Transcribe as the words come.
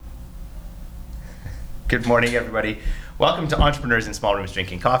Good morning, everybody. Welcome to Entrepreneurs in Small Rooms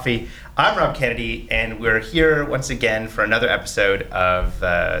Drinking Coffee. I'm Rob Kennedy, and we're here once again for another episode of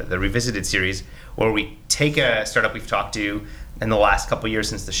the Revisited series, where we take a startup we've talked to in the last couple of years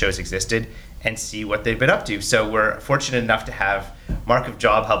since the show's existed and see what they've been up to. So we're fortunate enough to have Mark of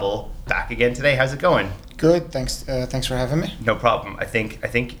Job Hubble back again today. How's it going? Good, thanks. Thanks for having me. No problem. I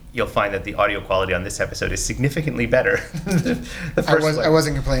think you'll find that the audio quality on this episode is significantly better than the first one. I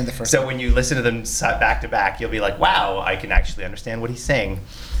wasn't complaining the first So time. when you listen to them back to back, you'll be like, wow, I can actually understand what he's saying.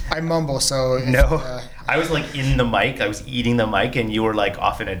 I mumble, so... I was like in the mic, I was eating the mic, and you were like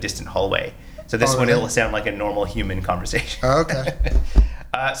off in a distant hallway. So this one, really? it'll sound like a normal human conversation. Oh, okay.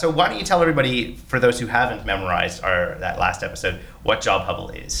 So why don't you tell everybody, for those who haven't memorized that last episode, what Job Hubble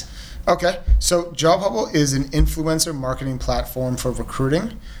is? Okay, so Job Hubble is an influencer marketing platform for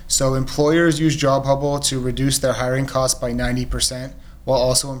recruiting. So employers use Job Hubble to reduce their hiring costs by 90% while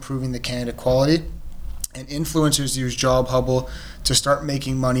also improving the candidate quality. And influencers use Job Hubble to start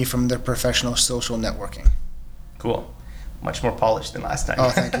making money from their professional social networking. Cool. Much more polished than last time. Oh,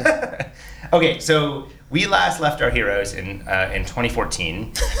 thank you. Okay, so we last left our heroes in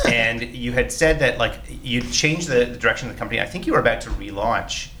 2014, and you had said that like you'd changed the direction of the company. I think you were about to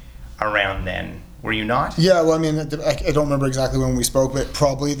relaunch around then. Were you not? Yeah, well, I mean, I don't remember exactly when we spoke, but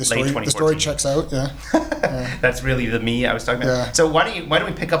probably the Late story 2014. checks out. Yeah. That's really the me I was talking about. Yeah. So why don't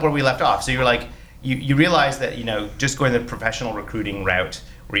we pick up where we left off? So you were like, you realized that, just going the professional recruiting route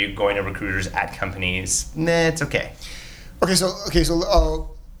where you're going to recruiters at companies, it's okay.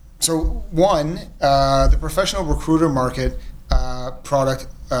 So one, the professional recruiter market product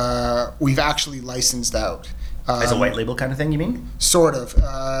we've actually licensed out. As a white label kind of thing, you mean? Sort of.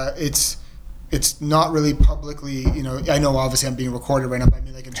 It's not really publicly, I know obviously I'm being recorded right now, but I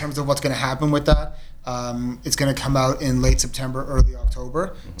mean, like, in terms of what's going to happen with that, it's going to come out in late September, early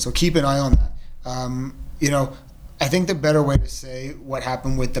October. So keep an eye on that. I think the better way to say what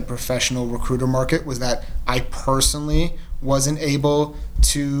happened with the professional recruiter market was that I personally wasn't able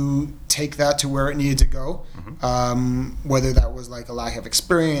to take that to where it needed to go, whether that was like a lack of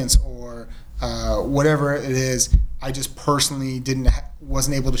experience or whatever it is. I just personally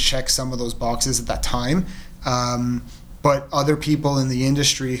wasn't able to check some of those boxes at that time. But other people in the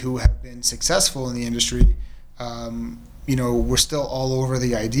industry who have been successful in the industry, we're still all over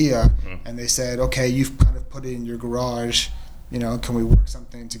the idea, and they said, okay, you've kind of put it in your garage, can we work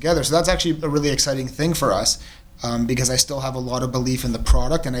something together? So that's actually a really exciting thing for us, because I still have a lot of belief in the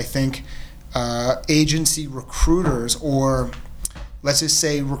product, and I think agency recruiters, or let's just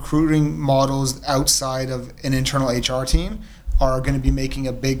say recruiting models outside of an internal HR team, are going to be making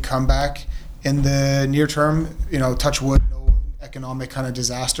a big comeback in the near term. Touch wood, no economic kind of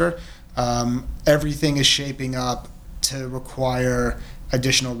disaster. Everything is shaping up to require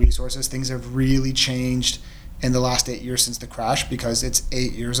additional resources. Things have really changed in the last 8 years since the crash, because it's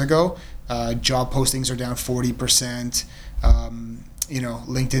 8 years ago. Job postings are down 40%.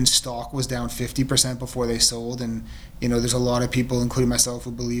 LinkedIn stock was down 50% before they sold. And, there's a lot of people, including myself,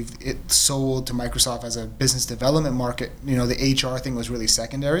 who believe it sold to Microsoft as a business development market. The HR thing was really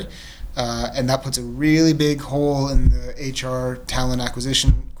secondary. And that puts a really big hole in the HR talent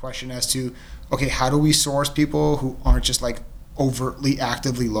acquisition question as to, okay, how do we source people who aren't just like overtly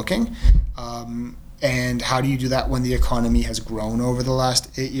actively looking? And how do you do that when the economy has grown over the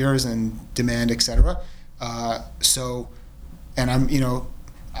last 8 years and demand, et cetera? And I'm,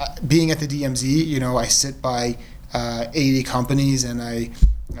 being at the DMZ, I sit by 80 companies, and I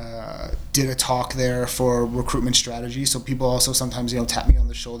did a talk there for recruitment strategy. So people also sometimes, tap me on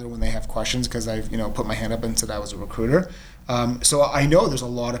the shoulder when they have questions, because I've, put my hand up and said I was a recruiter. So I know there's a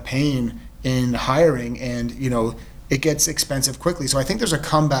lot of pain in hiring, and, it gets expensive quickly. So I think there's a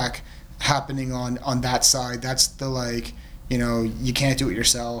comeback happening on that side. That's the you can't do it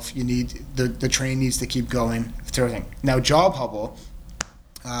yourself. You need the train needs to keep going. Thing. Now Job Hubble,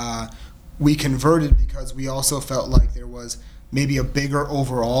 we converted because we also felt like there was maybe a bigger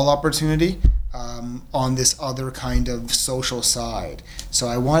overall opportunity on this other kind of social side. So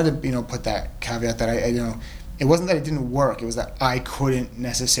I wanted to put that caveat that I it wasn't that it didn't work. It was that I couldn't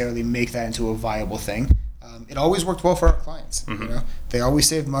necessarily make that into a viable thing. It always worked well for our clients. They always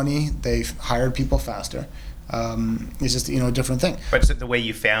saved money. They've hired people faster. It's just a different thing. But the way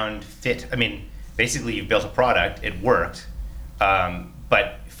you found fit, basically you built a product, it worked,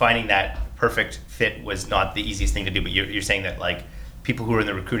 but finding that perfect fit was not the easiest thing to do. But you're saying that like people who are in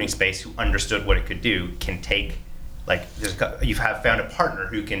the recruiting space who understood what it could do can take, like you have found a partner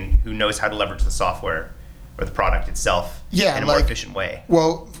who knows how to leverage the software or the product itself in a more efficient way.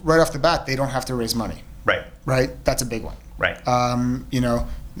 Well, right off the bat, they don't have to raise money. Right. Right. That's a big one. Right.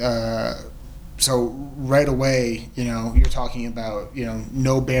 so right away, you're talking about,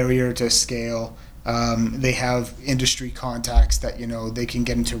 no barrier to scale. They have industry contacts that, they can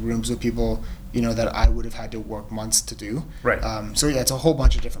get into rooms with people, that I would have had to work months to do. Right. So yeah, it's a whole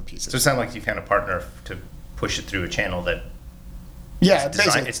bunch of different pieces. So it sounds like you found a partner to push it through a channel that yeah,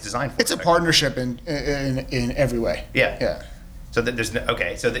 it's designed for. It's a partnership in every way. Yeah. Yeah. So that there's no,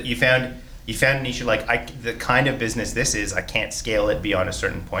 okay. So that you found a niche. You're like, the kind of business this is, I can't scale it beyond a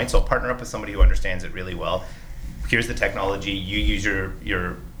certain point. So I'll partner up with somebody who understands it really well. Here's the technology. You use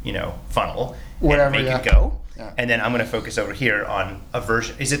your funnel Whatever, and make yeah. it go. Yeah. And then I'm going to focus over here on a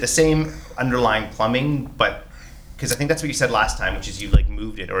version. Is it the same underlying plumbing, but because I think that's what you said last time, which is you like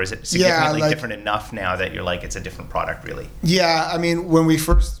moved it, or is it significantly different enough now that you're like, it's a different product really? Yeah, I mean, when we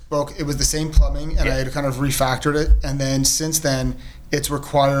first spoke, it was the same plumbing, and I had kind of refactored it, and then since then, it's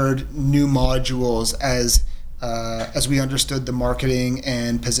required new modules as we understood the marketing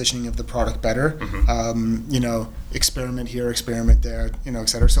and positioning of the product better. Experiment here, experiment there, et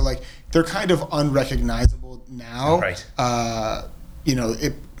cetera. So like, they're kind of unrecognizable now. Right.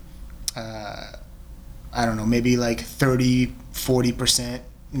 I don't know, maybe like 30, 40%,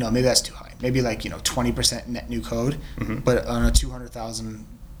 maybe that's too high. Maybe like, 20% net new code, but on a 200,000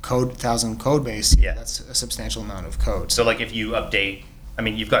 code base, that's a substantial amount of code. So like if you update, I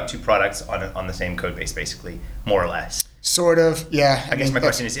mean, you've got two products on the same code base, basically, more or less. Sort of, yeah. I guess my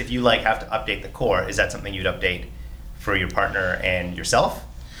question is, if you like have to update the core, is that something you'd update for your partner and yourself?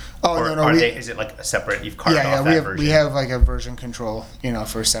 Oh, or no. Is it like a separate, you've carved off that version? We have like a version control,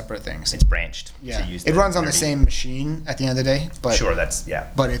 for separate things. It's branched. Yeah. To use it runs on the same machine at the end of the day, but sure,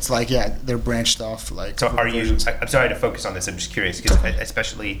 but it's like, they're branched off like. So are you, I'm sorry to focus on this, I'm just curious, because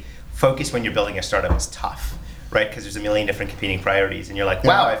especially focus when you're building a startup is tough, right? Because there's a million different competing priorities, and you're like,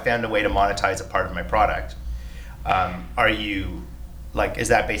 wow, I found a way to monetize a part of my product. Are you, like, is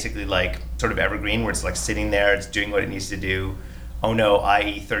that basically like sort of evergreen, where it's like sitting there, it's doing what it needs to do? Oh no,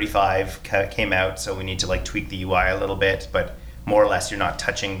 IE35 came out, so we need to like tweak the UI a little bit, but more or less you're not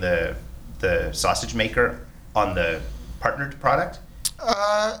touching the sausage maker on the partnered product?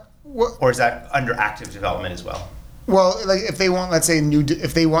 Or is that under active development as well? Well, like if they want, let's say,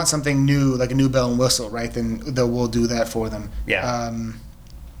 if they want something new, like a new bell and whistle, right, then we'll do that for them. Yeah.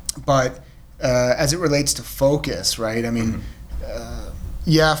 But as it relates to focus, right, I mean,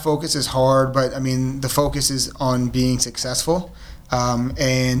 focus is hard, but I mean, the focus is on being successful.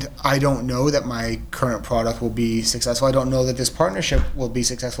 And I don't know that my current product will be successful. I don't know that this partnership will be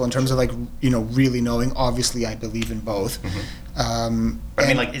successful in terms of like, really knowing. Obviously, I believe in both. But I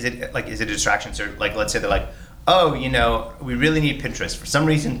mean, is it a distraction? So like, let's say they're like, oh, we really need Pinterest. For some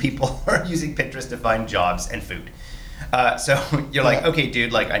reason, people are using Pinterest to find jobs and food. So you're like, okay,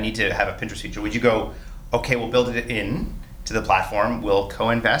 dude, like I need to have a Pinterest feature. Would you go, okay, we'll build it in to the platform, we'll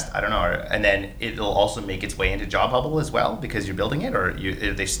co-invest, I don't know, and then it'll also make its way into Job Hubble as well because you're building it, or are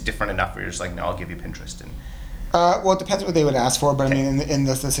they different enough where you're just like, no, I'll give you Pinterest? And well, it depends what they would ask for, but I mean, in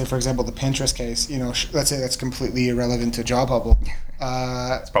this, let's say, for example, the Pinterest case, let's say that's completely irrelevant to Job Hubble.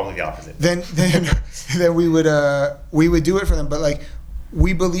 It's probably the opposite. Then we would do it for them, but like,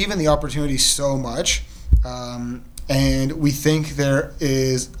 we believe in the opportunity so much, and we think there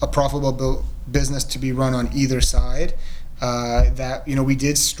is a profitable business to be run on either side. That we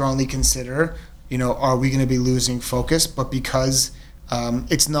did strongly consider, are we going to be losing focus? But because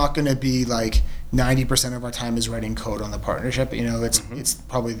it's not going to be like 90% of our time is writing code on the partnership, it's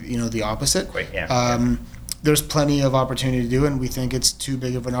probably the opposite. Great, yeah. There's plenty of opportunity to do, and we think it's too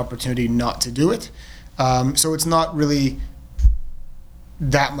big of an opportunity not to do it. So it's not really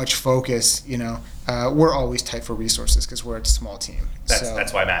that much focus. We're always tight for resources because we're a small team.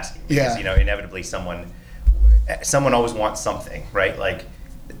 That's why I'm asking. Because inevitably someone always wants something, right? Like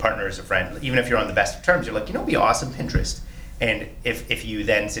the partner is a friend. Even if you're on the best of terms, you're like, it'd be awesome, Pinterest. And if you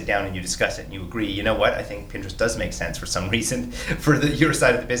then sit down and you discuss it and you agree, you know what, I think Pinterest does make sense for some reason for your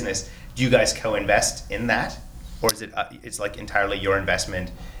side of the business. Do you guys co-invest in that, or is it it's like entirely your investment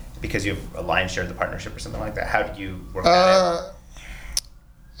because you have a lion's share of the partnership or something like that? How do you work that out?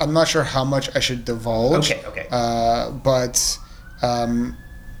 I'm not sure how much I should divulge. Okay. But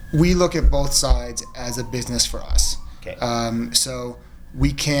we look at both sides as a business for us. Okay. So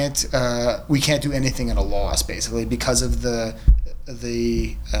we can't do anything at a loss, basically, because of the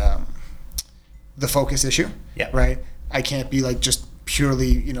focus issue. Yeah. Right. I can't be like just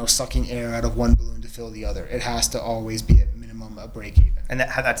purely sucking air out of one balloon to fill the other. It has to always be at minimum a break even. And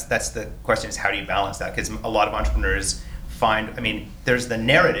that's the question, is how do you balance that? Because a lot of entrepreneurs find, I mean, there's the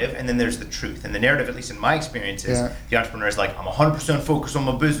narrative and then there's the truth. And the narrative, at least in my experience, is the entrepreneur is like, I'm 100% focused on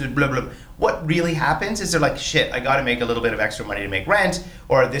my business, blah, blah, blah. What really happens is they're like, shit, I got to make a little bit of extra money to make rent.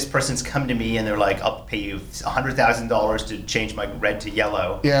 Or this person's come to me and they're like, I'll pay you $100,000 to change my red to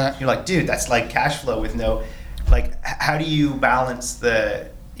yellow. Yeah. You're like, dude, that's like cash flow with no, like, how do you balance the,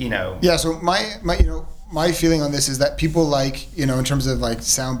 you know? Yeah, so my feeling on this is that people like, in terms of like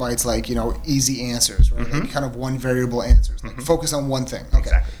sound bites, like, easy answers, right? Like kind of one variable answers, like focus on one thing. Okay.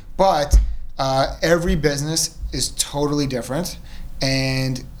 Exactly. But every business is totally different,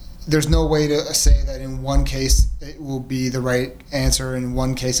 and there's no way to say that in one case it will be the right answer, in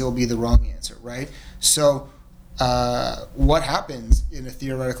one case it will be the wrong answer, right? So what happens in a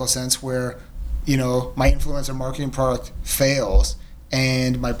theoretical sense where, my influencer marketing product fails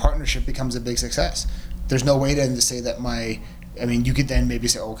and my partnership becomes a big success? There's no way then to say that you could then maybe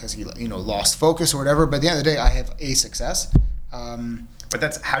say, oh, because he lost focus or whatever, but at the end of the day, I have a success. But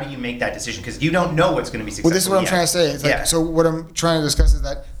that's, how do you make that decision? Because you don't know what's going to be successful. Well, this is what I'm trying to say. It's like, so what I'm trying to discuss is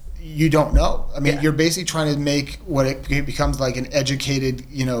that you don't know. You're basically trying to make what it becomes like an educated,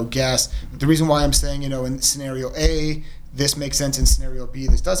 guess. The reason why I'm saying, in scenario A, this makes sense, in scenario B,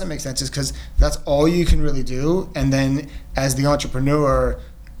 this doesn't make sense, is because that's all you can really do. And then as the entrepreneur,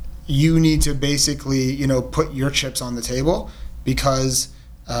 you need to basically, put your chips on the table, because,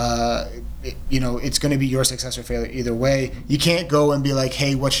 it's going to be your success or failure either way. You can't go and be like,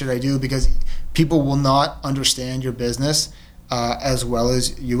 hey, what should I do? Because people will not understand your business as well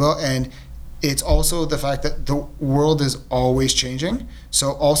as you will. And it's also the fact that the world is always changing.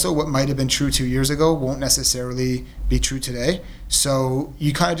 So also what might have been true 2 years ago won't necessarily be true today. So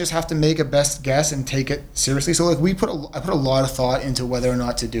you kind of just have to make a best guess and take it seriously. So like I put a lot of thought into whether or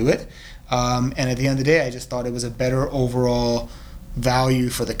not to do it. And at the end of the day, I just thought it was a better overall value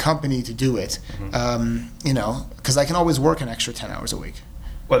for the company to do it. Because I can always work an extra 10 hours a week.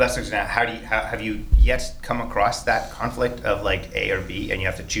 Well, that's have you yet come across that conflict of like A or B, and you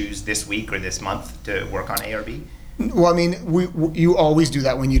have to choose this week or this month to work on A or B? Well, you always do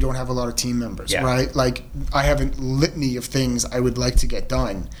that when you don't have a lot of team members, right? Like, I have a litany of things I would like to get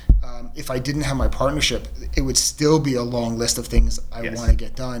done. If I didn't have my partnership, it would still be a long list of things I want to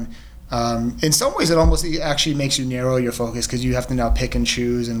get done. In some ways, it actually makes you narrow your focus, because you have to now pick and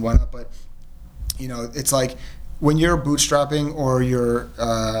choose and whatnot. But it's like, when you're bootstrapping or you're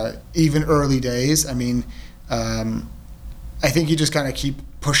even early days, I think you just kind of keep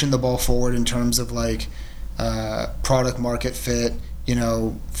pushing the ball forward in terms of like product market fit,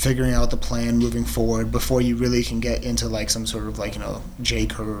 figuring out the plan moving forward before you really can get into like some sort of like, J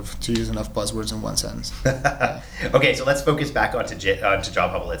curve, to use enough buzzwords in one sentence. Okay, so let's focus back onto Job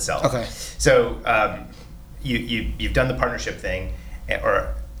Hubble itself. Okay. So you've done the partnership thing,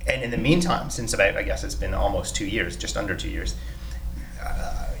 and in the meantime, since I guess it's been almost 2 years, just under 2 years,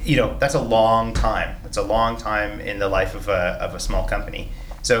 that's a long time. It's a long time in the life of a small company.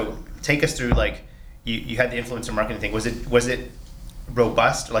 So take us through, like, you had the influencer marketing thing. Was it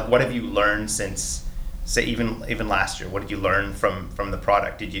robust? Like, what have you learned since, say, even last year? What did you learn from the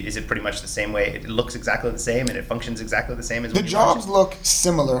product? Is it pretty much the same way? It looks exactly the same and it functions exactly the same as the jobs look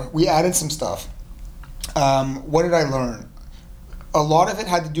similar. We added some stuff. What did I learn? A lot of it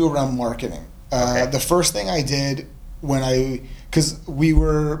had to do around marketing. The first thing I did because we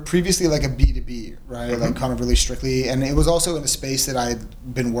were previously like a B2B, right? Like kind of really strictly. And it was also in a space that I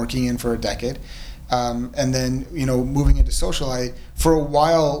had been working in for a decade. And then, moving into social, for a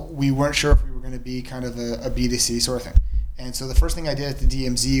while, we weren't sure if we were going to be kind of a B2C sort of thing. And so the first thing I did at the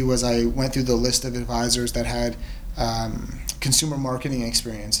DMZ was I went through the list of advisors that had consumer marketing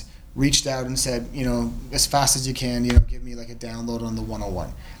experience, reached out and said, as fast as you can, give me like a download on the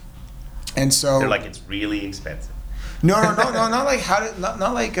 101. And so they're like, it's really expensive. No, not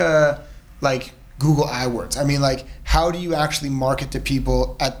like like Google AdWords. I mean, like, how do you actually market to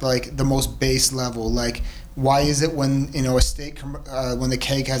people at like the most base level? Like, why is it when a steak when the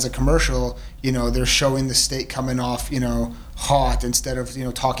cake has a commercial, they're showing the steak coming off hot instead of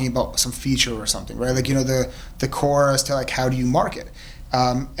talking about some feature or something, right? Like, the core as to like, how do you market?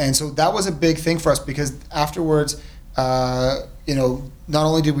 And so that was a big thing for us, because afterwards, not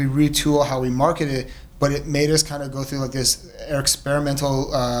only did we retool how we marketed, but it made us kind of go through like this experimental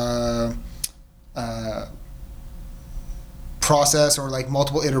process, or like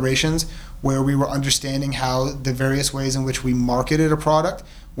multiple iterations, where we were understanding how the various ways in which we marketed a product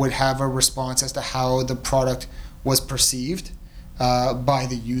would have a response as to how the product was perceived by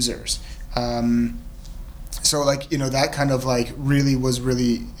the users. So like, that kind of like really was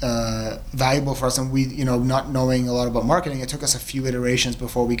really valuable for us. And we, not knowing a lot about marketing, it took us a few iterations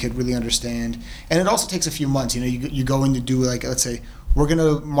before we could really understand. And it also takes a few months. You go in to do, like, let's say we're going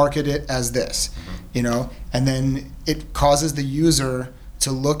to market it as this, and then it causes the user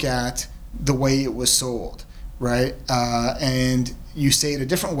to look at the way it was sold, right? And you say it a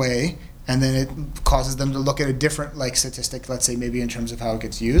different way, and then it causes them to look at a different, like, statistic, let's say maybe in terms of how it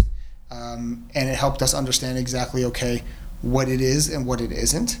gets used. And it helped us understand exactly, okay, what it is and what it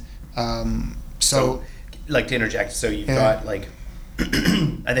isn't. So like, to interject, so you've got, like,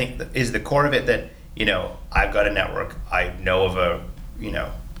 I think is the core of it that, I've got a network, I know of a,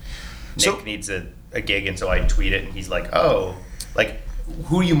 Nick needs a gig, and so I tweet it, and he's like, oh, like,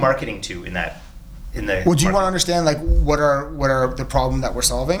 who are you marketing to in that? Well, do you want to understand, like, what are the problem that we're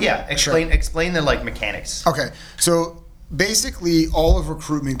solving? Yeah, explain the, like, mechanics. Okay, so basically all of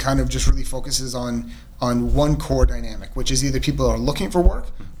recruitment kind of just really focuses on one core dynamic, which is either people are looking for work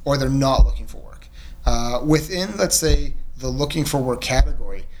or they're not looking for work. Within, let's say, the looking for work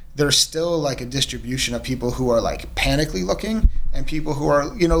category, there's still like a distribution of people who are like panically looking and people who are,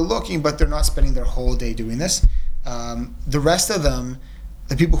 looking, but they're not spending their whole day doing this. The rest of them,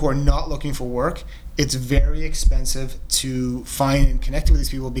 the people who are not looking for work, it's very expensive to find and connect with these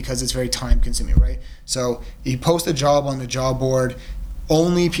people because it's very time consuming, right? So you post a job on the job board,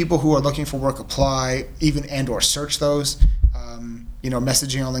 only people who are looking for work apply, even and or search those.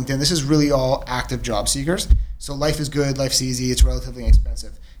 Messaging on LinkedIn. This is really all active job seekers. So life is good, life's easy, it's relatively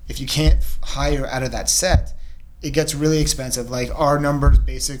inexpensive. If you can't hire out of that set, it gets really expensive. Like, our numbers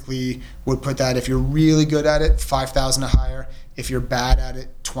basically would put that, if you're really good at it, $5,000 a hire. If you're bad at it,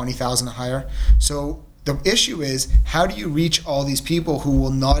 $20,000 a hire. So the issue is, how do you reach all these people who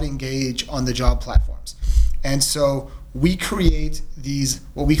will not engage on the job platforms? And so we create these,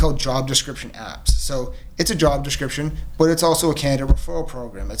 what we call job description apps. So it's a job description, but it's also a candidate referral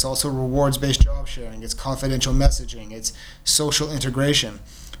program. It's also rewards-based job sharing. It's confidential messaging. It's social integration.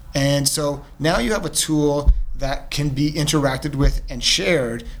 And so now you have a tool that can be interacted with and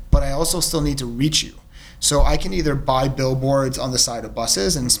shared, but I also still need to reach you. So I can either buy billboards on the side of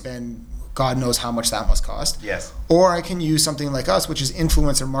buses and spend God knows how much that must cost. Yes. Or I can use something like us, which is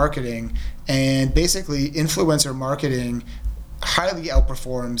influencer marketing. And basically, influencer marketing highly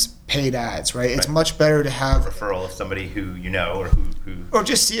outperforms paid ads, right? It's much better to have a referral of somebody who you know, or who or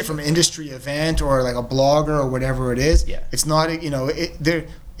just see it from an industry event or like a blogger or whatever it is. Yeah. It's not,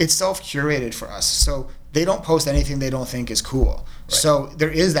 it's self-curated for us. So they don't post anything they don't think is cool. Right. So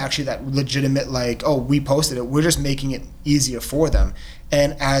there is actually that legitimate, like, oh, we posted it. We're just making it easier for them.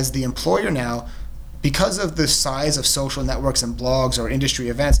 And as the employer now, because of the size of social networks and blogs or industry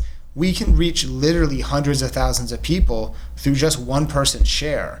events, we can reach literally hundreds of thousands of people through just one person's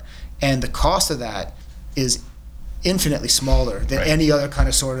share. And the cost of that is infinitely smaller than any other kind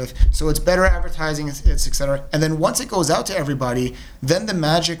of sort of, so it's better advertising, it's et cetera. And then once it goes out to everybody, then the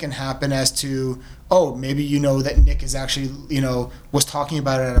magic can happen as to, oh, maybe that Nick is actually, was talking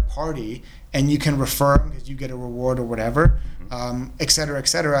about it at a party, and you can refer him because you get a reward or whatever, et cetera, et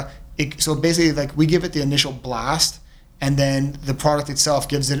cetera. So basically, like, we give it the initial blast, and then the product itself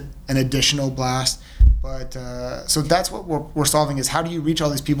gives it an additional blast. But so that's what we're solving, is how do you reach all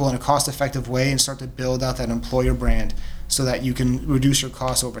these people in a cost-effective way and start to build out that employer brand so that you can reduce your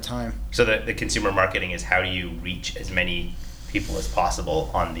costs over time. So the consumer marketing is, how do you reach as many people as possible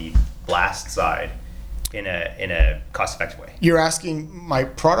on the blast side in a cost-effective way? You're asking my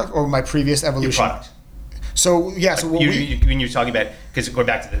product or my previous evolution? Your product. So yeah, so what when you're talking about, because going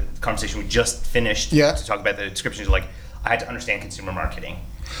back to the conversation we just finished to talk about the descriptions, like, I had to understand consumer marketing.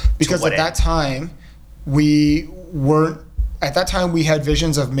 Because at that time, we had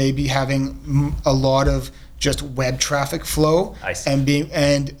visions of maybe having a lot of just web traffic flow,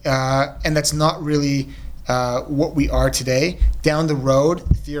 and that's not really what we are today. Down the road,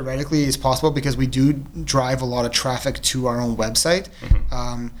 theoretically, is possible because we do drive a lot of traffic to our own website.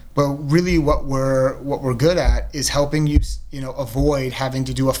 But really, what we're good at is helping you, avoid having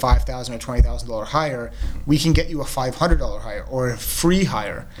to do a $5,000 or $20,000 hire. We can get you a $500 hire or a free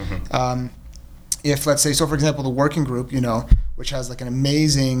hire. If, let's say, so for example, the Working Group, which has like an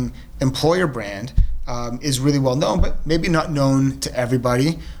amazing employer brand, is really well known, but maybe not known to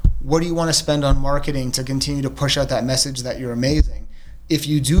everybody. What do you want to spend on marketing to continue to push out that message that you're amazing? If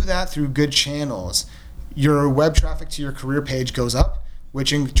you do that through good channels, your web traffic to your career page goes up,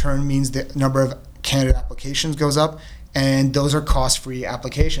 which in turn means the number of candidate applications goes up, and those are cost-free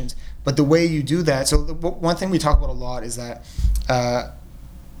applications. But the way you do that, so one thing we talk about a lot is that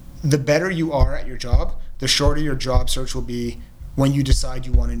the better you are at your job, the shorter your job search will be when you decide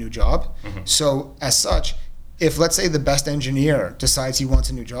you want a new job. So as such, if, let's say, the best engineer decides he wants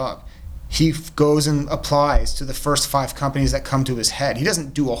a new job, he goes and applies to the first 5 companies that come to his head. He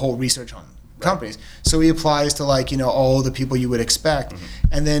doesn't do a whole research on companies. So he applies to, like, all the people you would expect.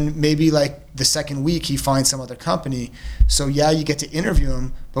 And then maybe like the second week he finds some other company. So yeah, you get to interview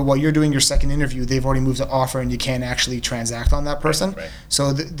him, but while you're doing your second interview, they've already moved to offer and you can't actually transact on that person. Right.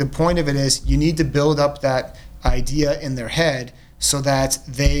 So the point of it is you need to build up that idea in their head so that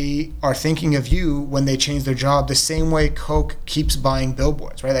they are thinking of you when they change their job, the same way Coke keeps buying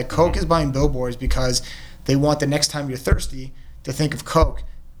billboards, right? Like Coke is buying billboards because they want the next time you're thirsty to think of Coke.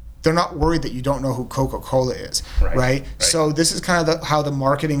 They're not worried that you don't know who Coca-Cola is, right? So this is kind of how the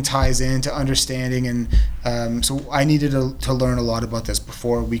marketing ties into understanding, and so I needed to learn a lot about this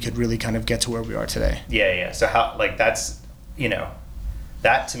before we could really kind of get to where we are today. Yeah. So how, like, that's,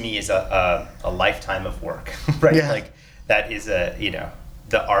 that to me is a lifetime of work, right? Yeah. Like that is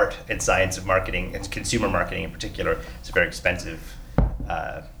the art and science of marketing, and consumer marketing in particular. It's a very expensive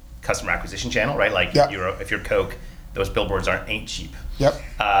customer acquisition channel, right? Like if you're Coke, those billboards ain't cheap. Yep.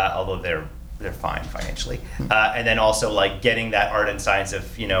 Although they're fine financially. And then also like getting that art and science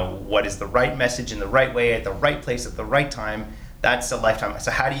of, what is the right message in the right way at the right place at the right time. That's a lifetime.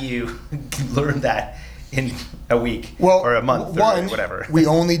 So how do you learn that in a week or a month or whatever? We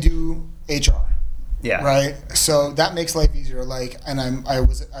only do HR. Yeah. Right. So that makes life easier. Like, and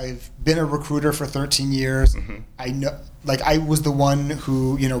I've been a recruiter for 13 years. I know, like, I was the one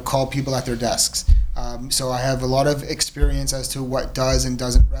who, called people at their desks. So I have a lot of experience as to what does and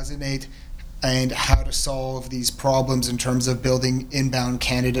doesn't resonate and how to solve these problems in terms of building inbound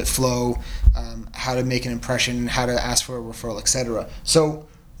candidate flow, how to make an impression, how to ask for a referral, etc. So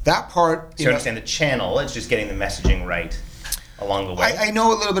that part... So you understand the channel, it's just getting the messaging right along the way. I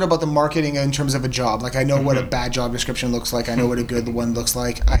know a little bit about the marketing in terms of a job. Like, I know what a bad job description looks like. I know what a good one looks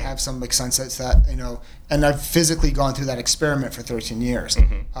like. I have some like sunsets that, and I've physically gone through that experiment for 13 years.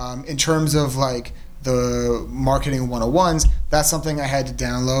 In terms of like the marketing 101s, that's something I had to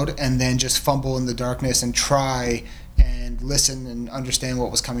download and then just fumble in the darkness and try and listen and understand what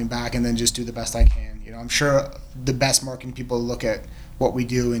was coming back and then just do the best I can. I'm sure the best marketing people look at what we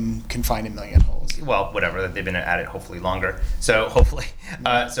do and can find a million holes. Well, whatever, they've been at it hopefully longer. So hopefully,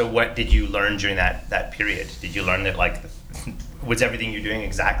 so what did you learn during that period? Did you learn that like, was everything you're doing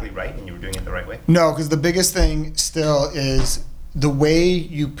exactly right and you were doing it the right way? No, because the biggest thing still is the way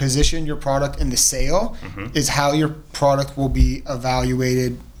you position your product in the sale is how your product will be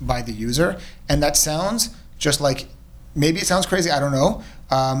evaluated by the user. And that sounds just like, maybe it sounds crazy, I don't know.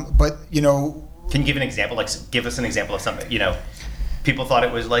 But, Can you give an example? Like, give us an example of something, people thought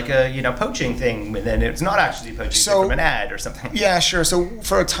it was like a, poaching thing, and then it's not actually poaching, it's from an ad or something. Yeah, sure. So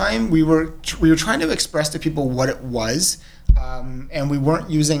for a time we were trying to express to people what it was, and we weren't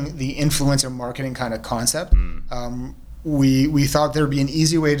using the influencer marketing kind of concept. We thought there would be an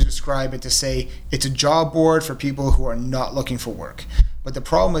easy way to describe it, to say it's a job board for people who are not looking for work. But the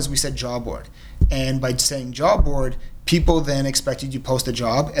problem is we said job board. And by saying job board, people then expected you post a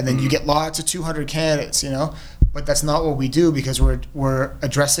job and then you get lots of 200 candidates, But that's not what we do, because we're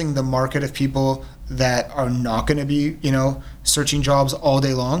addressing the market of people that are not going to be, searching jobs all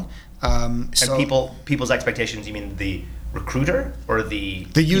day long. And people's expectations, you mean the recruiter or the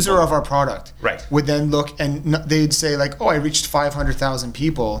user people? Of our product, right, would then look and they'd say like, oh, I reached 500,000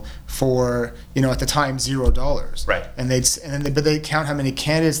 people for, at the time $0, right, and but they count how many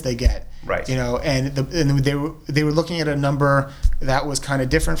candidates they get, right, and they were looking at a number that was kind of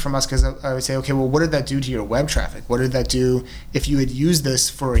different from us, because I would say, okay, well, what did that do to your web traffic? What did that do if you had used this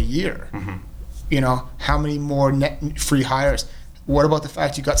for a year? How many more net free hires? What about the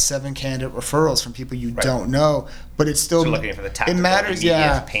fact you got 7 candidate referrals from people you don't know? But it's still, so looking for the tactical, it matters,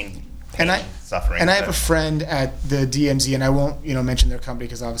 yeah. Pain suffering. And I have a friend at the DMZ, and I won't mention their company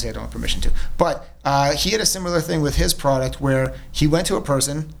because obviously I don't have permission to. But he had a similar thing with his product where he went to a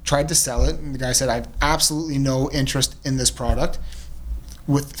person, tried to sell it, and the guy said, "I have absolutely no interest in this product."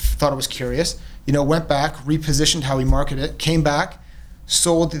 Thought it was curious, went back, repositioned how he marketed it, came back,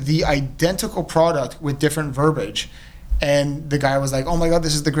 sold the identical product with different verbiage. And the guy was like, "Oh my God,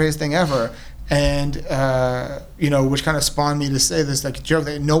 this is the greatest thing ever." And, which kind of spawned me to say this, like, joke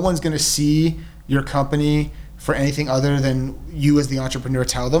that no one's going to see your company for anything other than you as the entrepreneur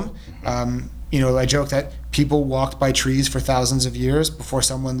tell them. I joke that people walked by trees for thousands of years before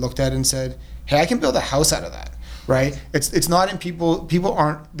someone looked at it and said, "Hey, I can build a house out of that." Right? It's not in people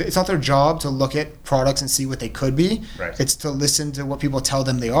aren't, it's not their job to look at products and see what they could be. Right. It's to listen to what people tell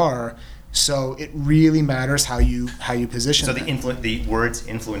them they are. So it really matters how you position. So them. the words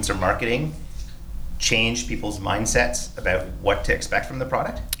influencer marketing changed people's mindsets about what to expect from the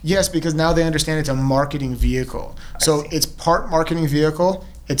product? Yes, because now they understand it's a marketing vehicle. So it's part marketing vehicle.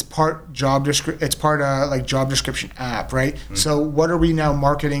 It's part job like job description app, right? So what are we now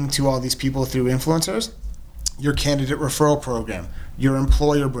marketing to all these people through influencers? Your candidate referral program, your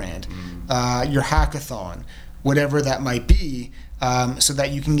employer brand, your hackathon, whatever that might be, so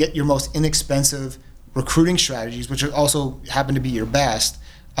that you can get your most inexpensive recruiting strategies, which also happen to be your best,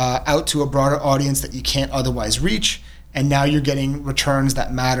 out to a broader audience that you can't otherwise reach, and now you're getting returns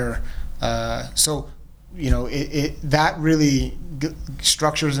that matter. So, that really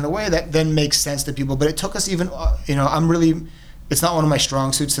structures in a way that then makes sense to people. But it took us even, it's not one of my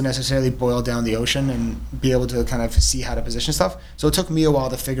strong suits to necessarily boil down the ocean and be able to kind of see how to position stuff. So it took me a while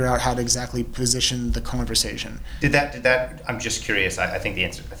to figure out how to exactly position the conversation. Did that, I'm just curious, I think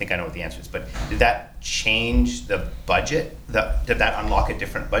I know what the answer is, but did that change the budget? Did that unlock a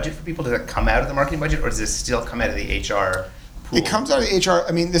different budget for people? Did it come out of the marketing budget, or does this still come out of the HR pool? It comes out of the HR.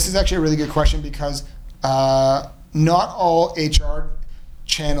 I mean, this is actually a really good question, because not all HR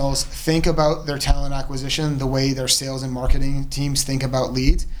channels think about their talent acquisition the way their sales and marketing teams think about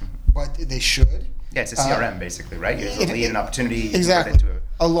leads, but they should. Yeah, it's a CRM basically, right? There's a lead and opportunity. Exactly.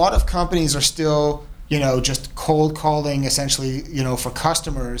 A lot of companies are still, just cold calling essentially, for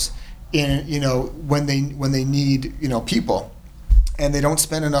customers in, when they need, people, and they don't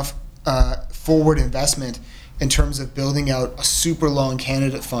spend enough forward investment in terms of building out a super long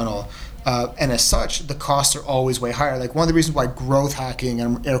candidate funnel. And as such, the costs are always way higher. Like, one of the reasons why growth hacking,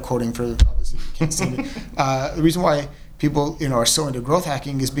 and I'm air quoting for, obviously you can't see me, the reason why people are so into growth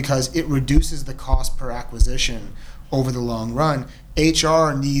hacking is because it reduces the cost per acquisition over the long run.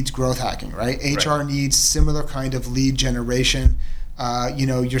 HR needs growth hacking, right? HR needs similar kind of lead generation.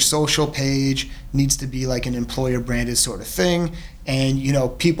 Your social page needs to be like an employer branded sort of thing. And,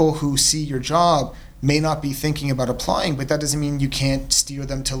 people who see your job may not be thinking about applying, but that doesn't mean you can't steer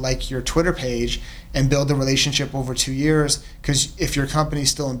them to like your Twitter page and build a relationship over 2 years. Because if your company's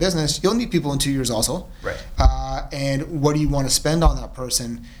still in business, you'll need people in 2 years also. Right. And what do you want to spend on that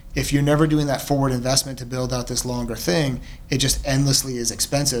person? If you're never doing that forward investment to build out this longer thing, it just endlessly is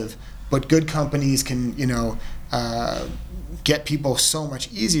expensive. But good companies can, get people so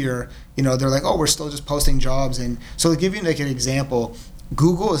much easier. They're like, oh, we're still just posting jobs. And so to give you like an example,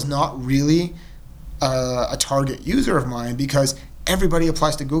 Google is not really a target user of mine, because everybody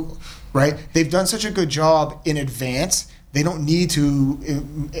applies to Google, right? They've done such a good job in advance. They don't need to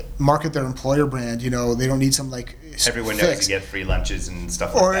market their employer brand. They don't need some like everyone fix. knows to get free lunches and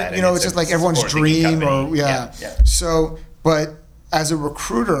stuff or, like that. It's just like everyone's dream, or yeah. So, but as a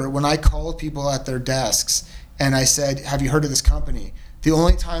recruiter, when I called people at their desks and I said, "Have you heard of this company?" The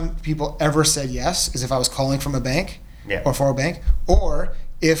only time people ever said yes is if I was calling from a bank, or for a bank, or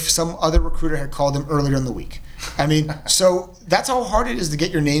if some other recruiter had called them earlier in the week. I mean, so that's how hard it is to get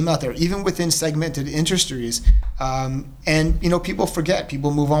your name out there, even within segmented industries. And people forget,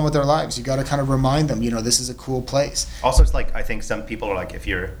 people move on with their lives. You got to kind of remind them, this is a cool place. Also, it's like, I think some people are like, if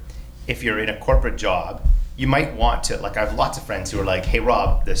you're in a corporate job, you might want to, like, I have lots of friends who are like, hey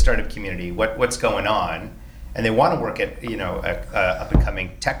Rob, the startup community, what's going on? And they want to work at, a up and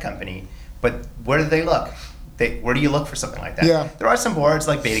coming tech company, but where do they look? Where do you look for something like that? Yeah. There are some boards,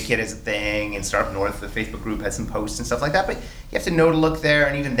 like BetaKit is a thing, and Startup North, the Facebook group, has some posts and stuff like that, but you have to know to look there,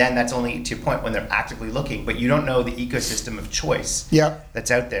 and even then, that's only to your point when they're actively looking, but you don't know the ecosystem of choice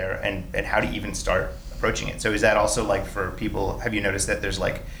that's out there, and how to even start approaching it. So is that also like for people, have you noticed that there's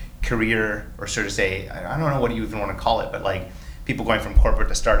like career, or sort of say, I don't know what you even want to call it, but like people going from corporate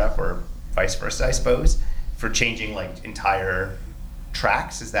to startup, or vice versa, I suppose, for changing like entire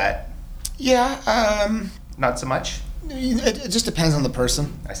tracks? Is that? Yeah. Not so much? It just depends on the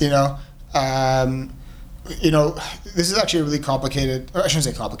person. I see. This is actually a really complicated, or I shouldn't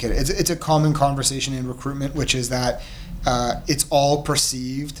say complicated, it's a common conversation in recruitment, which is that it's all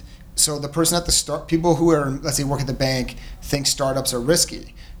perceived. So the person at the start, people who are, let's say, work at the bank, think startups are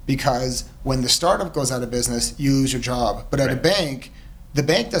risky, because when the startup goes out of business, you lose your job. But at a bank, the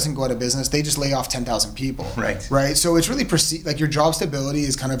bank doesn't go out of business, they just lay off 10,000 people. Right. So it's really perceived, like your job stability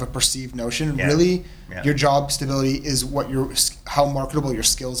is kind of a perceived notion. Yeah. Really, Yeah. your job stability is how marketable your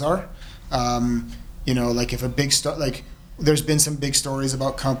skills are. Like if a big there's been some big stories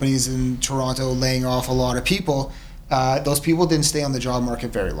about companies in Toronto laying off a lot of people. Those people didn't stay on the job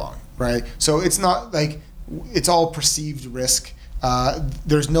market very long, right? So it's not like, it's all perceived risk.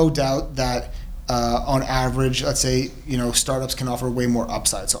 There's no doubt that on average, let's say, startups can offer way more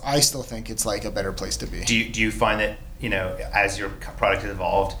upside. So I still think it's like a better place to be. Do you find that, as your product has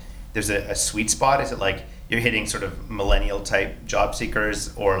evolved, there's a sweet spot? Is it like you're hitting sort of millennial type job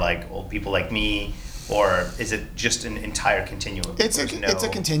seekers, or like old people like me, or is it just an entire continuum? It's There's a no-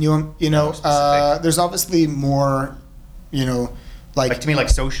 continuum. You no know, specific- there's obviously more. You know, like to me, like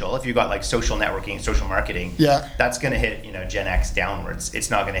social. If you got like social networking, social marketing, Yeah. that's gonna hit Gen X downwards. It's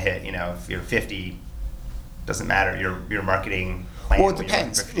not gonna hit if you're 50. Doesn't matter. Your marketing plan. Well, it when you're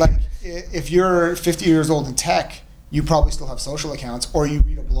depends. 50. Like, if you're 50 years old in tech, you probably still have social accounts, or you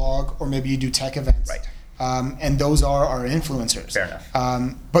read a blog, or maybe you do tech events. Right. And those are our influencers. Fair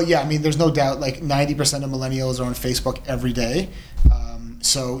enough. But yeah, I mean, there's no doubt. Like 90% of millennials are on Facebook every day.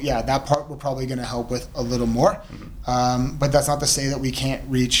 So yeah, that part we're probably going to help with a little more. But that's not to say that we can't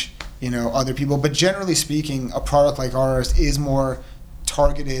reach other people. But generally speaking, a product like ours is more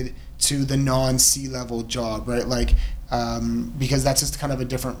targeted to the non-C-level job, right? Like, because that's just kind of a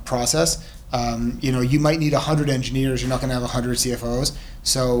different process. You might need 100 engineers. You're not going to have 100 CFOs.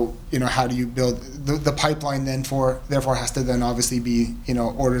 So, how do you build the pipeline? Therefore, has to then obviously be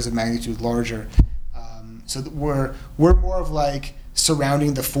orders of magnitude larger. So we're more of like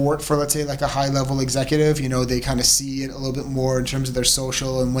surrounding the fort for, let's say, like a high-level executive. They kind of see it a little bit more in terms of their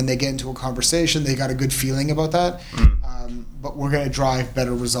social, and when they get into a conversation, they got a good feeling about that. But we're going to drive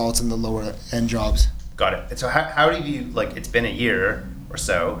better results in the lower-end jobs. Got it. And so how do you, like, it's been a year or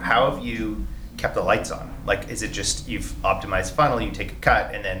so, how have you kept the lights on? Like, is it just you've optimized funnel, you take a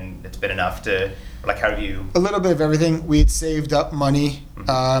cut, and then it's been enough to, or like, how have you? A little bit of everything. We had saved up money,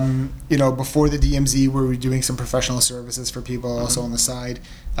 before the DMZ, we were doing some professional services for people also on the side.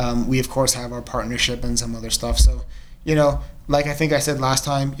 We, of course, have our partnership and some other stuff. So, like I think I said last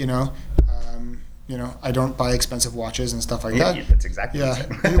time, I don't buy expensive watches and stuff like that. Yeah, that's exactly what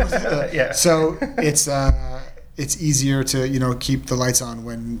you said. Yeah. So it's easier to keep the lights on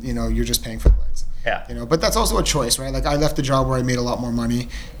when you're just paying for the lights. Yeah. But that's also a choice, right? Like, I left the job where I made a lot more money.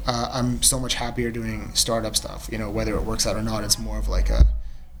 I'm so much happier doing startup stuff. Whether it works out or not, it's more of like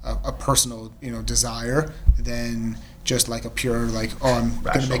a personal desire than just like a pure like, oh, I'm going to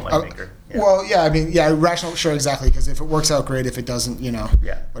Rational make. money maker. Yeah. Well, yeah, I mean, yeah, rational, sure, exactly. Because if it works out, great. If it doesn't,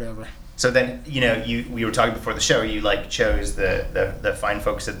 whatever. So then, we were talking before the show, you like chose the fine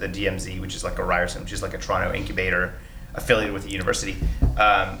folks at the DMZ, which is like a Ryerson, which is like a Toronto incubator affiliated with the university.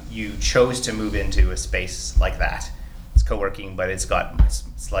 You chose to move into a space like that. It's co-working, but it's got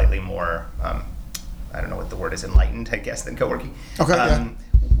slightly more, I don't know what the word is, enlightened, I guess, than co-working. Okay, yeah.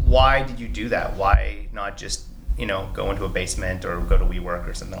 Why did you do that? Why not just, go into a basement or go to WeWork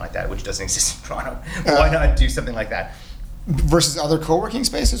or something like that, which doesn't exist in Toronto? Why not do something like that? Versus other co-working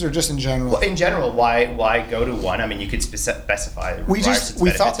spaces, or just in general? Well, in general, why go to one? I mean, you could specify. We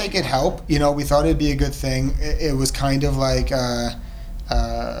thought they could help. We thought it'd be a good thing. It was kind of like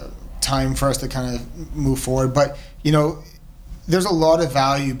time for us to kind of move forward. But there's a lot of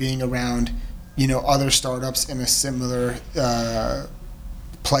value being around other startups in a similar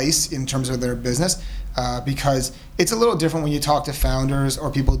place in terms of their business. Because it's a little different when you talk to founders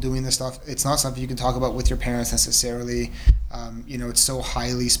or people doing this stuff. It's not something you can talk about with your parents necessarily. It's so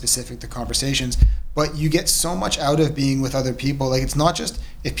highly specific to conversations, but you get so much out of being with other people. Like, it's not just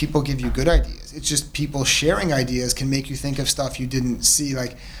if people give you good ideas. It's just people sharing ideas can make you think of stuff you didn't see.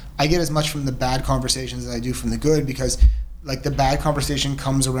 Like, I get as much from the bad conversations as I do from the good, because like the bad conversation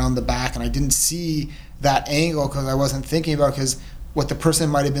comes around the back and I didn't see that angle because I wasn't thinking about, because what the person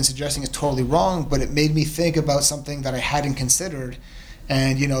might have been suggesting is totally wrong, but it made me think about something that I hadn't considered.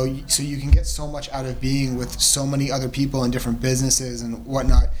 And, so you can get so much out of being with so many other people in different businesses and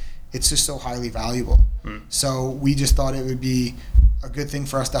whatnot. It's just so highly valuable. So we just thought it would be a good thing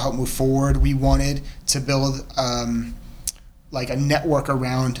for us to help move forward. We wanted to build like a network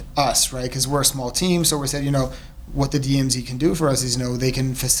around us, right? Because we're a small team. So we said, what the DMZ can do for us is, they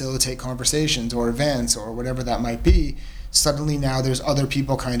can facilitate conversations or events or whatever that might be. Suddenly now there's other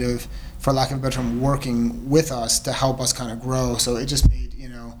people kind of, for lack of a better term, working with us to help us kind of grow. So it just made,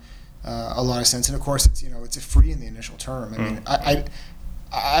 a lot of sense. And of course it's free in the initial term. I mean,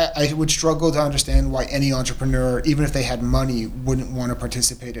 I would struggle to understand why any entrepreneur, even if they had money, wouldn't want to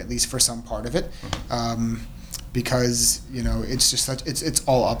participate at least for some part of it. Because, it's just it's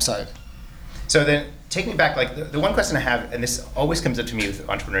all upside. So then take me back, like the one question I have, and this always comes up to me with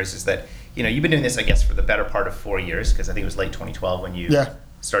entrepreneurs, is that, you've been doing this, I guess, for the better part of 4 years, because I think it was late 2012 when you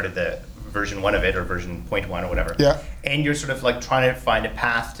started the version 1 of it, or version 0.1 or whatever. Yeah. And you're sort of like trying to find a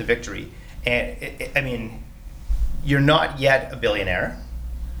path to victory. And I mean, you're not yet a billionaire.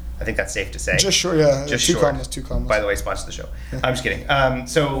 I think that's safe to say. Just short, yeah. Just two short. commas. By the way, sponsor the show. Yeah. I'm just kidding.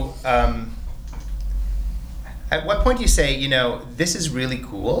 At what point do you say, this is really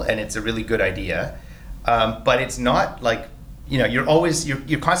cool and it's a really good idea, but it's not like, you're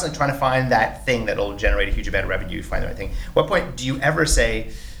constantly trying to find that thing that'll generate a huge amount of revenue, find the right thing. At what point do you ever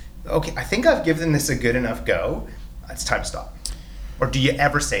say, okay, I think I've given this a good enough go. It's time to stop? Or do you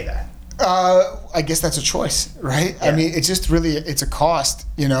ever say that? I guess that's a choice, right? Yeah. I mean, it's just really, it's a cost,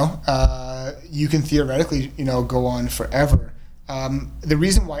 you know. You can theoretically, you know, go on forever. The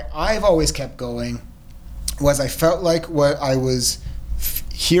reason why I've always kept going was I felt like what I was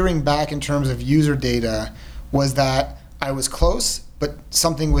hearing back in terms of user data was that I was close, but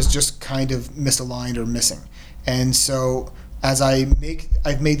something was just kind of misaligned or missing. And so as I've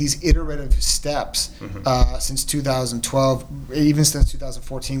made these iterative steps since 2012, even since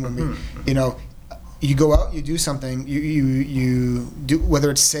 2014, when we, you know, you go out, you do something, you do,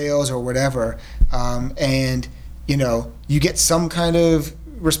 whether it's sales or whatever, and you know, you get some kind of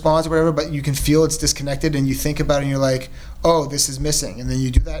response or whatever, but you can feel it's disconnected, and you think about it and you're like, oh, this is missing, and then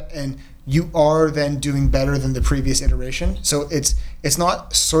you do that, and you are then doing better than the previous iteration. So it's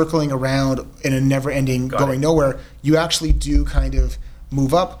not circling around in a never-ending going nowhere. You actually do kind of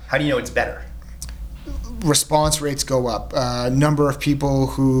move up. How do you know it's better? Response rates go up. Number of people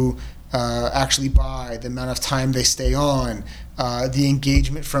who actually buy, the amount of time they stay on, the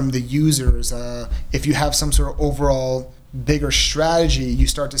engagement from the users. If you have some sort of overall bigger strategy, you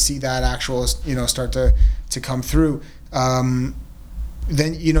start to see that actual, you know, start to come through.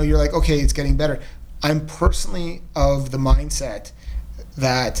 Then, you know, you're like, okay, it's getting better. I'm personally of the mindset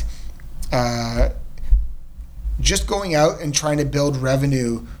that just going out and trying to build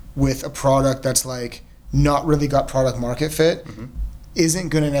revenue with a product that's like not really got product market fit isn't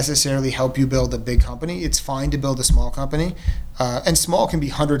going to necessarily help you build a big company. It's fine to build a small company, and small can be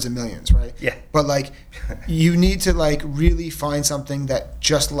hundreds of millions, right? Yeah. But like, you need to like really find something that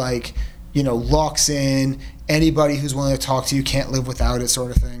just like, you know, locks in. Anybody who's willing to talk to you can't live without it,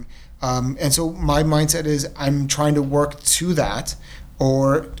 sort of thing. And so my mindset is I'm trying to work to that,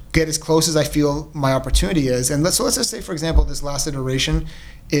 or get as close as I feel my opportunity is. And let's just say, for example, this last iteration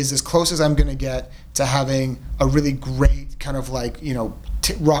is as close as I'm going to get to having a really great kind of like, you know,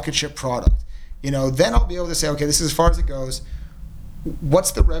 rocket ship product. You know, then I'll be able to say, okay, this is as far as it goes.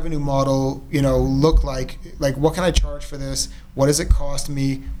 What's the revenue model, you know, look like? Like, what can I charge for this? What does it cost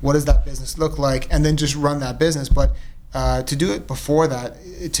me? What does that business look like? And then just run that business. But to do it before that,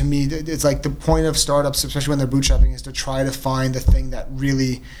 to me, it's like the point of startups, especially when they're bootstrapping, is to try to find the thing that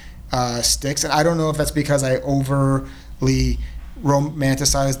really sticks. And I don't know if that's because I overly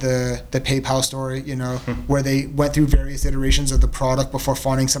romanticize the PayPal story, you know, where they went through various iterations of the product before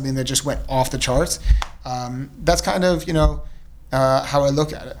finding something that just went off the charts. That's kind of, you know, how I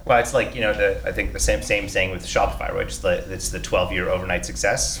look at it. Well, it's like, you know, I think the same saying with Shopify, right? It's the 12-year overnight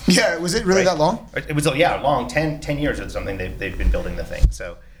success. Yeah, was it really right? that long? It was, yeah, long, 10 years or something. They've been building the thing.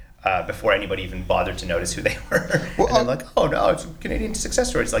 So before anybody even bothered to notice who they were. Well, and they're like, oh no, it's a Canadian success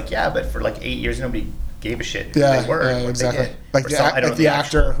story. It's like, yeah, but for like 8 years, nobody gave a shit who they were. Yeah, exactly. Like the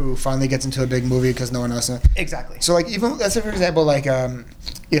actor who finally gets into a big movie because no one else knows. Exactly. So like, even let's say, for example, like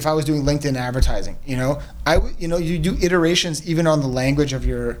if I was doing LinkedIn advertising, you know, you do iterations even on the language of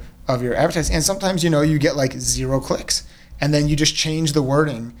your advertising, and sometimes, you know, you get like 0 clicks, and then you just change the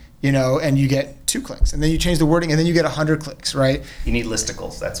wording, you know, and you get 2 clicks, and then you change the wording, and then you get 100 clicks, right? You need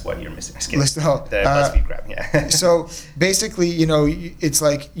listicles. That's what you're missing. The BuzzFeed grab, yeah. So basically, you know, it's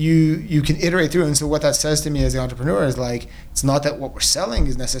like you can iterate through, and so what that says to me as the entrepreneur is like, it's not that what we're selling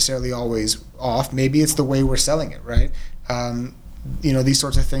is necessarily always off. Maybe it's the way we're selling it, right? You know, these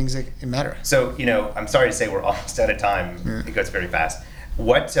sorts of things that matter. So, you know, I'm sorry to say we're almost out of time. Yeah. It goes very fast.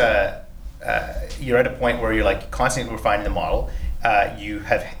 What you're at a point where you're like constantly refining the model. You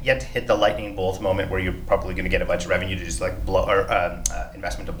have yet to hit the lightning bolt moment where you're probably going to get a bunch of revenue to just like blow, or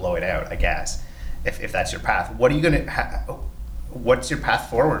investment to blow it out, I guess, if that's your path. What are you going to? What's your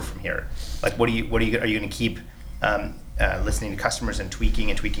path forward from here? Like, are you going to keep listening to customers and tweaking?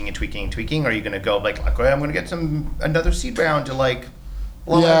 Or are you going to go like, okay, I'm going to get another seed round to like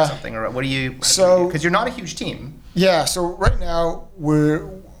blow out something, or what do you? So, because you're not a huge team. Yeah. So right now we're,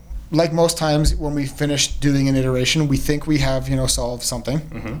 like most times when we finish doing an iteration, we think we have, you know, solved something.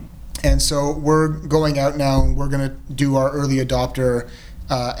 Mm-hmm. And so we're going out now and we're going to do our early adopter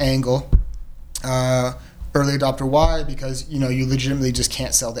angle. Early adopter, why? Because, you know, you legitimately just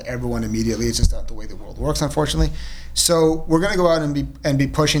can't sell to everyone immediately. It's just not the way the world works, unfortunately. So we're going to go out and be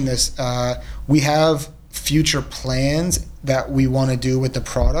pushing this. We have future plans that we want to do with the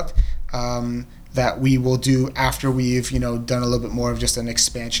product. That we will do after we've, you know, done a little bit more of just an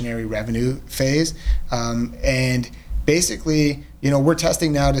expansionary revenue phase. And basically, you know, we're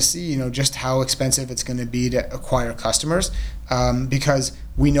testing now to see, you know, just how expensive it's going to be to acquire customers, because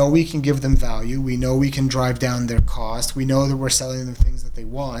we know we can give them value. We know we can drive down their cost. We know that we're selling them things that they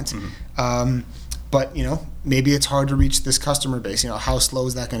want. Mm-hmm. but maybe it's hard to reach this customer base. How slow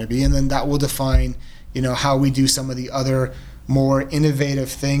is that going to be? And then that will define how we do some of the other more innovative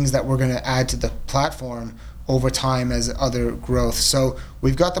things that we're going to add to the platform over time as other growth. So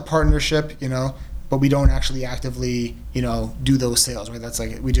we've got the partnership, but we don't actually actively, do those sales, right? That's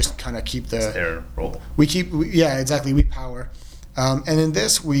like, we just kind of keep It's their role. Yeah, exactly. We power. And in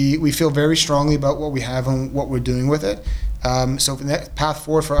this, we feel very strongly about what we have and what we're doing with it. So the path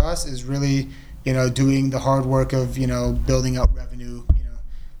forward for us is really, doing the hard work of, building out revenue,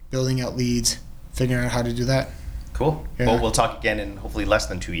 building out leads, figuring out how to do that. Cool. Yeah. Well, we'll talk again in hopefully less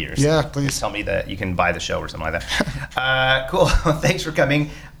than 2 years. Yeah, please. Just tell me that you can buy the show or something like that. Cool. Thanks for coming.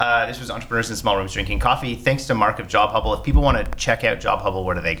 This was Entrepreneurs in Small Rooms Drinking Coffee. Thanks to Mark of Job Hubble. If people want to check out Job Hubble,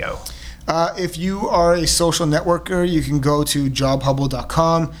 where do they go? If you are a social networker, you can go to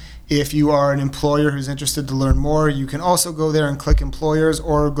jobhubble.com. If you are an employer who's interested to learn more, you can also go there and click employers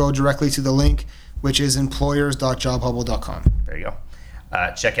or go directly to the link, which is employers.jobhubble.com. There you go.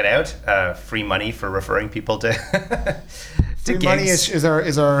 Check it out. Free money for referring people to Free gigs. money is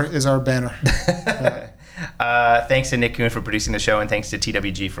our banner. Thanks to Nick Kuhn for producing the show, and thanks to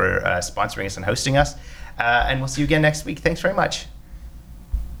TWG for sponsoring us and hosting us. And we'll see you again next week. Thanks very much.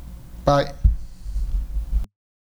 Bye.